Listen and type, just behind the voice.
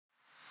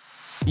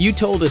You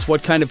told us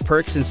what kind of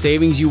perks and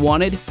savings you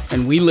wanted,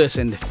 and we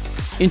listened.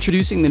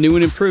 Introducing the new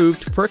and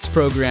improved Perks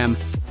program,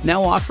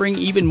 now offering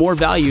even more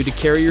value to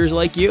carriers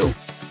like you.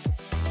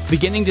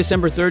 Beginning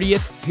December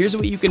 30th, here's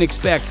what you can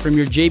expect from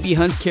your JB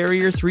Hunt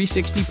Carrier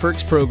 360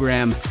 Perks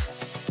program.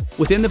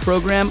 Within the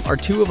program are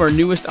two of our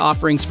newest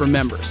offerings for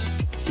members: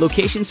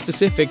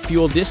 location-specific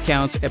fuel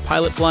discounts at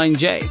Pilot Flying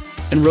J,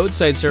 and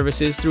roadside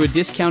services through a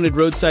discounted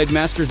Roadside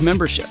Masters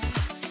membership.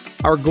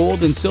 Our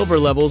Gold and Silver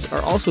levels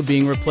are also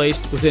being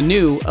replaced with a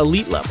new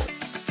Elite level.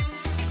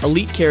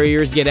 Elite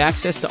carriers get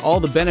access to all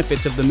the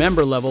benefits of the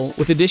member level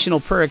with additional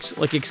perks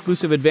like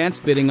exclusive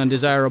advanced bidding on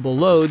desirable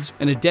loads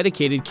and a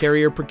dedicated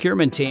carrier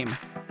procurement team.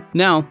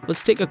 Now,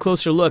 let's take a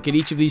closer look at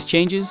each of these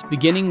changes,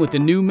 beginning with the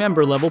new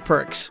member level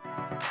perks.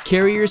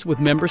 Carriers with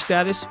member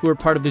status who are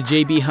part of the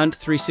JB Hunt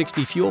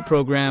 360 Fuel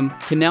program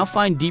can now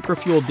find deeper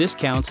fuel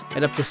discounts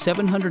at up to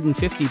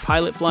 750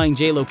 Pilot Flying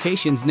J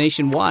locations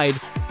nationwide,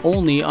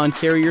 only on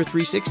Carrier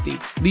 360.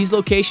 These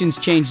locations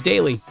change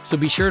daily, so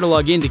be sure to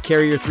log in to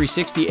Carrier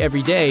 360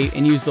 every day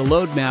and use the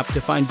load map to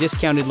find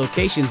discounted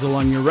locations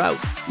along your route.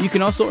 You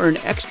can also earn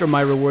extra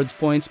My Rewards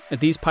points at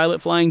these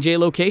Pilot Flying J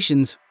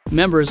locations.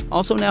 Members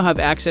also now have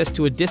access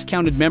to a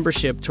discounted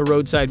membership to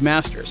Roadside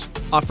Masters,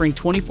 offering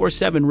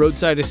 24/7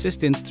 roadside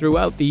assistance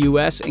throughout the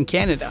US and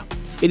Canada.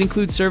 It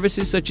includes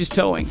services such as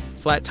towing,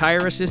 flat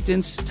tire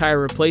assistance, tire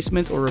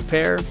replacement or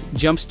repair,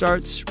 jump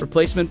starts,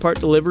 replacement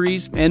part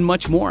deliveries, and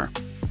much more.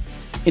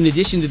 In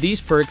addition to these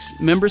perks,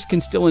 members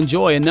can still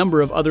enjoy a number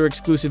of other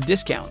exclusive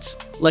discounts,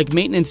 like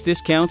maintenance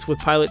discounts with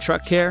Pilot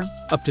Truck Care,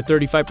 up to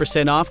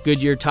 35% off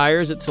Goodyear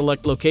tires at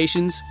select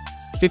locations,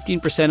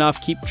 15% off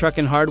Keep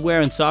Truckin'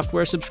 hardware and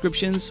software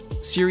subscriptions,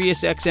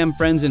 SiriusXM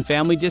Friends and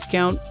Family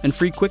discount, and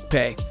free quick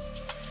pay.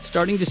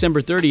 Starting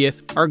December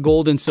 30th, our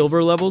Gold and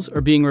Silver levels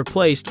are being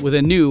replaced with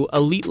a new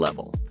Elite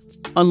level.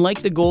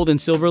 Unlike the Gold and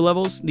Silver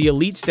levels, the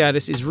Elite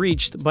status is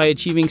reached by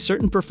achieving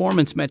certain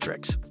performance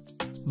metrics.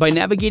 By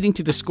navigating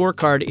to the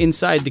scorecard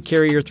inside the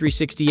Carrier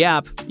 360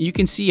 app, you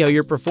can see how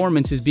your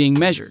performance is being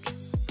measured.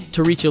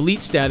 To reach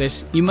Elite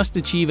status, you must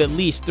achieve at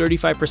least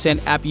 35%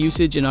 app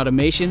usage and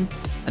automation,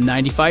 a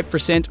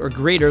 95% or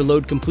greater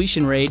load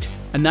completion rate,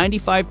 a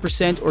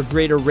 95% or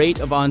greater rate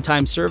of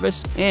on-time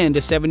service, and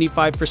a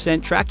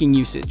 75% tracking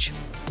usage.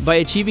 By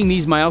achieving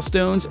these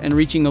milestones and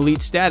reaching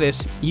Elite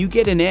status, you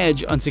get an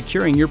edge on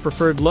securing your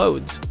preferred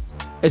loads.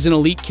 As an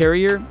Elite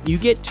carrier, you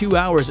get 2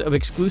 hours of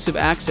exclusive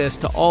access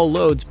to all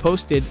loads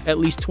posted at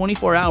least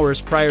 24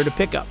 hours prior to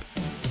pickup.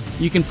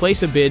 You can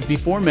place a bid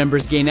before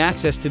members gain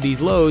access to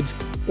these loads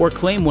or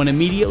claim one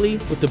immediately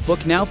with the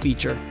Book Now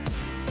feature.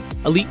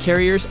 Elite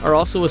carriers are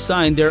also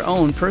assigned their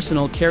own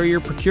personal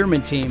carrier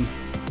procurement team.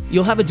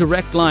 You'll have a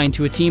direct line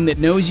to a team that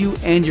knows you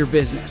and your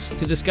business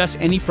to discuss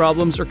any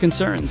problems or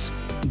concerns.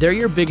 They're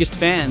your biggest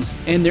fans,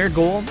 and their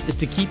goal is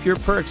to keep your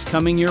perks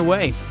coming your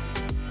way.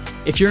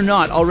 If you're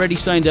not already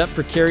signed up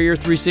for Carrier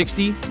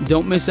 360,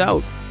 don't miss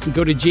out.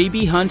 Go to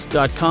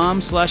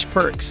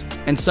jbhunt.com/perks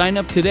and sign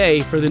up today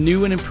for the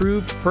new and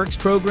improved Perks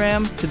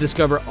program to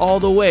discover all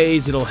the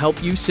ways it'll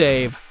help you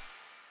save.